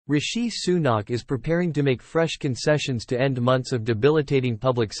Rishi Sunak is preparing to make fresh concessions to end months of debilitating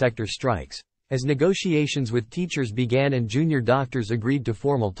public sector strikes, as negotiations with teachers began and junior doctors agreed to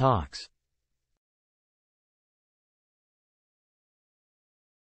formal talks.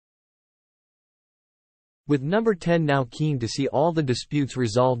 With Number 10 now keen to see all the disputes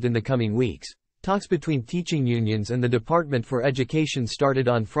resolved in the coming weeks, talks between teaching unions and the Department for Education started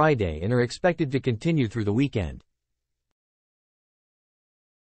on Friday and are expected to continue through the weekend.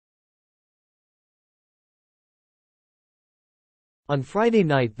 On Friday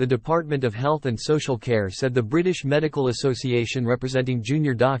night, the Department of Health and Social Care said the British Medical Association representing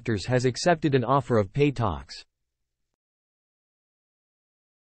junior doctors has accepted an offer of pay talks.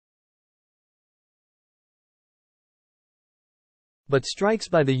 But strikes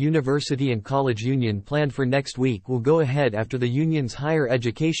by the University and College Union planned for next week will go ahead after the union's Higher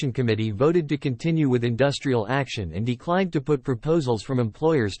Education Committee voted to continue with industrial action and declined to put proposals from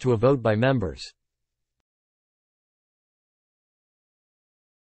employers to a vote by members.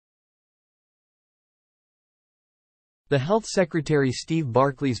 The Health Secretary Steve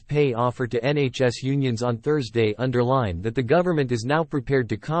Barclay's pay offer to NHS unions on Thursday underlined that the government is now prepared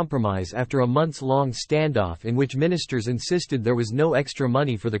to compromise after a months-long standoff in which ministers insisted there was no extra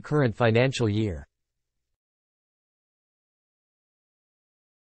money for the current financial year.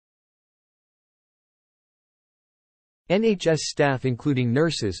 NHS staff including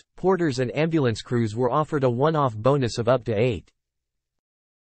nurses, porters and ambulance crews were offered a one-off bonus of up to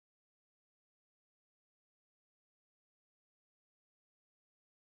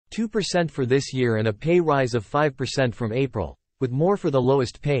 £2% for this year and a pay rise of 5% from April, with more for the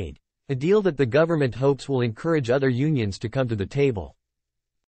lowest paid, a deal that the government hopes will encourage other unions to come to the table.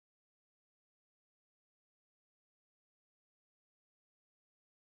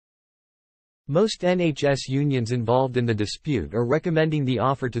 Most NHS unions involved in the dispute are recommending the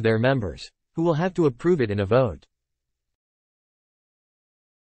offer to their members, who will have to approve it in a vote.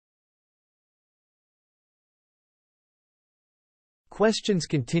 Questions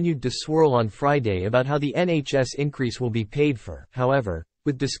continued to swirl on Friday about how the NHS increase will be paid for, however,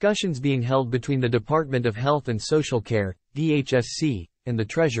 with discussions being held between the Department of Health and Social Care, DHSC, and the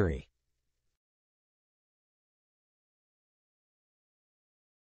Treasury.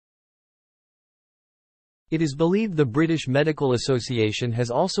 It is believed the British Medical Association has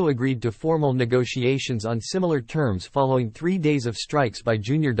also agreed to formal negotiations on similar terms following 3 days of strikes by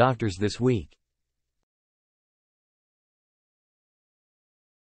junior doctors this week.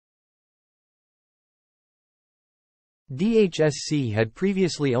 DHSC had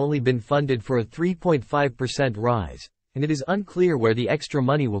previously only been funded for a 3.5% rise, and it is unclear where the extra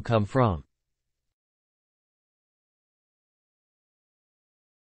money will come from.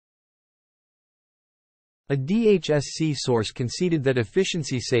 A DHSC source conceded that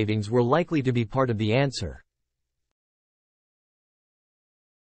efficiency savings were likely to be part of the answer.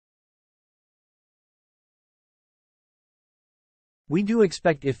 "We do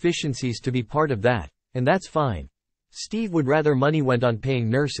expect efficiencies to be part of that, and that's fine. Steve would rather money went on paying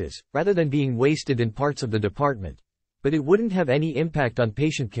nurses, rather than being wasted in parts of the department. But it wouldn't have any impact on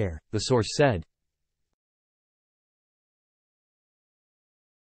patient care," the source said.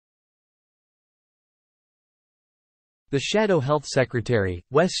 The Shadow Health Secretary,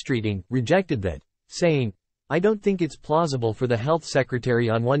 Wes Streeting, rejected that, saying, "I don't think it's plausible for the Health Secretary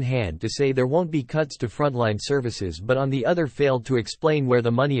on one hand to say there won't be cuts to frontline services but on the other failed to explain where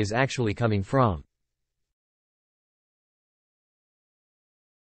the money is actually coming from."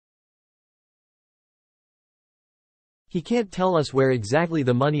 "He can't tell us where exactly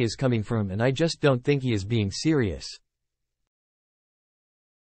the money is coming from and I just don't think he is being serious."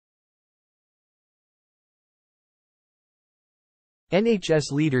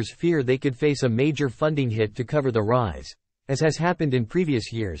 NHS leaders fear they could face a major funding hit to cover the rise, as has happened in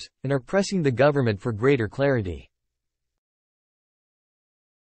previous years, and are pressing the government for greater clarity.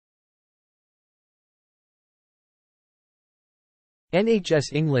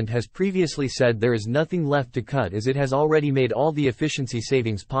 NHS England has previously said there is nothing left to cut as it has already made all the efficiency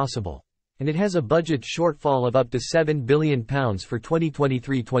savings possible, and it has a budget shortfall of up to £7 billion for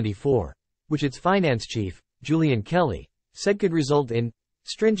 2023-24, which its finance chief, Julian Kelly, said could result in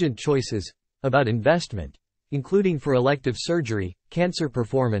stringent choices about investment, including for elective surgery, cancer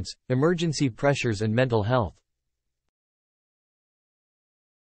performance, emergency pressures and mental health.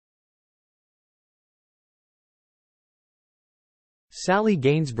 Sally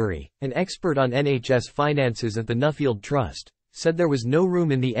Gainsbury, an expert on NHS finances at the Nuffield Trust, said there was no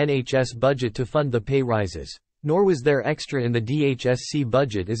room in the NHS budget to fund the pay rises, nor was there extra in the DHSC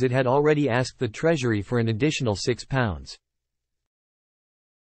budget as it had already asked the Treasury for an additional £6.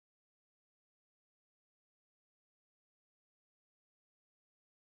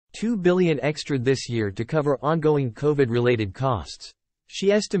 $2 billion extra this year to cover ongoing COVID-related costs.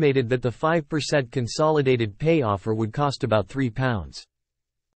 She estimated that the 5% consolidated pay offer would cost about £3.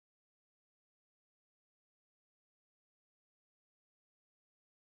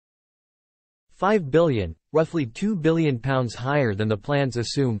 £5 billion, roughly £2 billion higher than the plans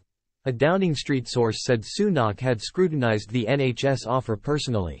assume. A Downing Street source said Sunak had scrutinised the NHS offer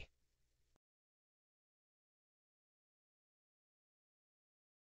personally.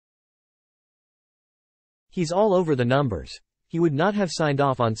 He's all over the numbers. He would not have signed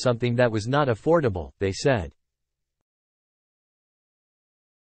off on something that was not affordable, they said.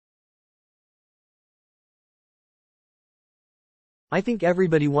 I think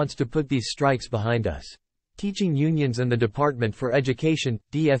everybody wants to put these strikes behind us. Teaching unions and the Department for Education,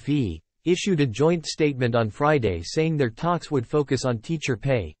 DFE, issued a joint statement on Friday saying their talks would focus on teacher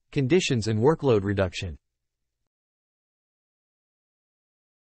pay, conditions and workload reduction.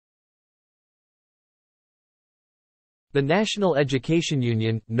 The National Education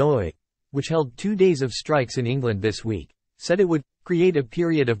Union, NOE, which held 2 days of strikes in England this week, said it would create a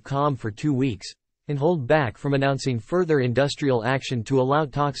period of calm for 2 weeks and hold back from announcing further industrial action to allow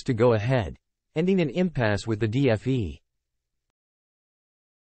talks to go ahead, ending an impasse with the DFE.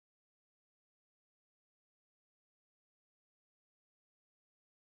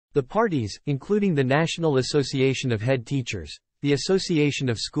 The parties, including the National Association of Head Teachers, the Association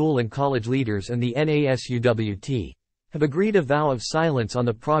of School and College Leaders and the NASUWT, have agreed a vow of silence on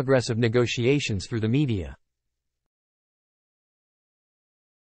the progress of negotiations through the media.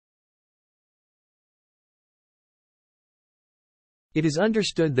 It is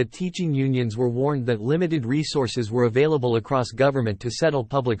understood that teaching unions were warned that limited resources were available across government to settle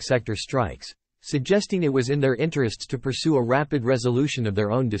public sector strikes, suggesting it was in their interests to pursue a rapid resolution of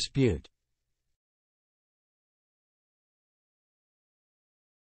their own dispute.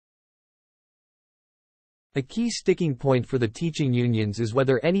 A key sticking point for the teaching unions is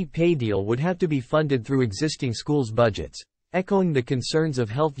whether any pay deal would have to be funded through existing schools' budgets, echoing the concerns of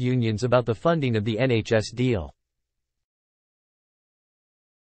health unions about the funding of the NHS deal.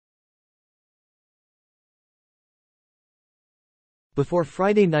 Before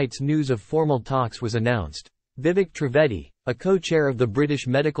Friday night's news of formal talks was announced, Vivek Trivedi, a co-chair of the British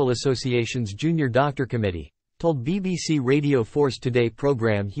Medical Association's Junior Doctor Committee, told BBC Radio 4's Today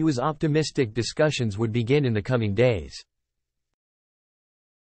programme he was optimistic discussions would begin in the coming days.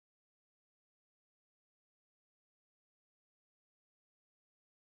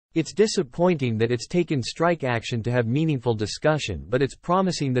 It's disappointing that it's taken strike action to have meaningful discussion, but it's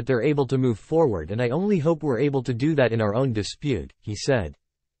promising that they're able to move forward, and I only hope we're able to do that in our own dispute, he said.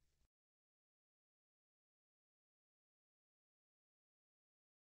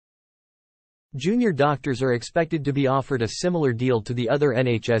 Junior doctors are expected to be offered a similar deal to the other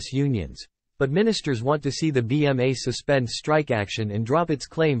NHS unions, but ministers want to see the BMA suspend strike action and drop its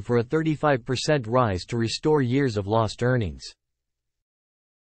claim for a 35% rise to restore years of lost earnings.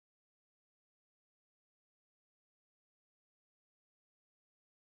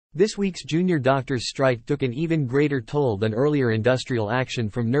 This week's junior doctors' strike took an even greater toll than earlier industrial action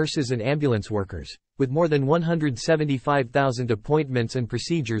from nurses and ambulance workers, with more than 175,000 appointments and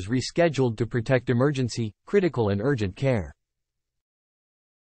procedures rescheduled to protect emergency, critical and urgent care.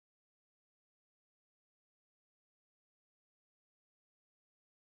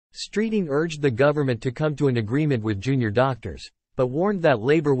 Streeting urged the government to come to an agreement with junior doctors, but warned that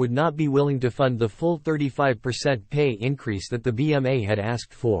Labour would not be willing to fund the full 35% pay increase that the BMA had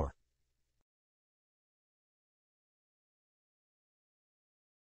asked for.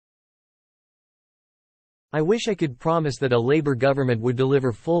 I wish I could promise that a Labour government would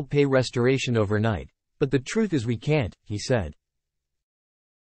deliver full pay restoration overnight, but the truth is we can't, he said.